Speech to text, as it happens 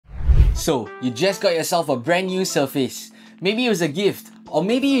So, you just got yourself a brand new Surface. Maybe it was a gift, or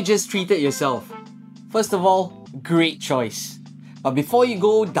maybe you just treated yourself. First of all, great choice. But before you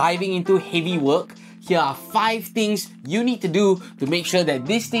go diving into heavy work, here are 5 things you need to do to make sure that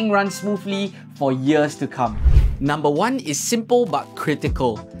this thing runs smoothly for years to come. Number 1 is simple but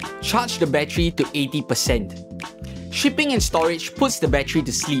critical. Charge the battery to 80%. Shipping and storage puts the battery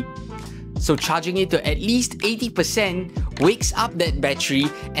to sleep. So charging it to at least 80% wakes up that battery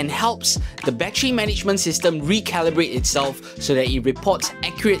and helps the battery management system recalibrate itself so that it reports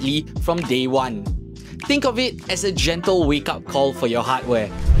accurately from day 1. Think of it as a gentle wake-up call for your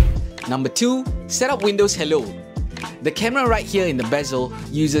hardware. Number 2, set up Windows Hello. The camera right here in the bezel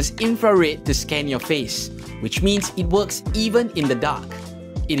uses infrared to scan your face, which means it works even in the dark.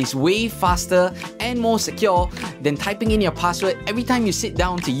 It is way faster and more secure than typing in your password every time you sit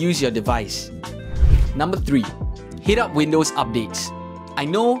down to use your device. Number 3, hit up Windows updates. I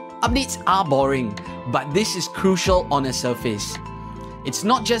know updates are boring, but this is crucial on a Surface. It's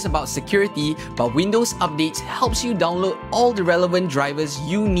not just about security, but Windows Updates helps you download all the relevant drivers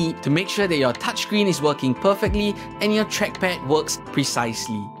you need to make sure that your touchscreen is working perfectly and your trackpad works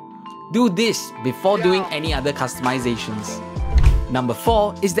precisely. Do this before doing any other customizations. Number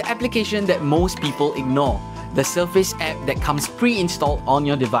 4 is the application that most people ignore, the Surface app that comes pre-installed on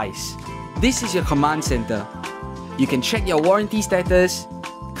your device. This is your command center. You can check your warranty status,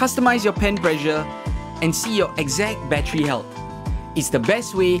 customize your pen pressure, and see your exact battery health. It's the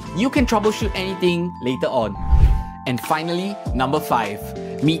best way you can troubleshoot anything later on. And finally, number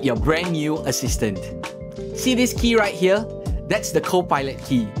 5, meet your brand new assistant. See this key right here? That's the Copilot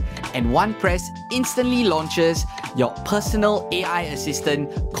Key. And one press instantly launches your personal AI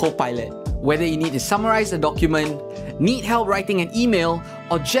assistant, Copilot. Whether you need to summarize a document, need help writing an email,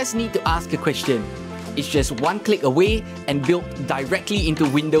 or just need to ask a question, it's just one click away and built directly into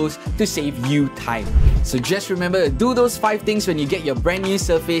Windows to save you time. So just remember to do those 5 things when you get your brand new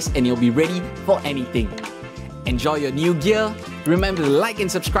Surface and you'll be ready for anything. Enjoy your new gear. Remember to like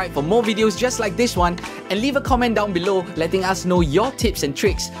and subscribe for more videos just like this one, and leave a comment down below letting us know your tips and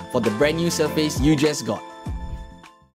tricks for the brand new Surface you just got.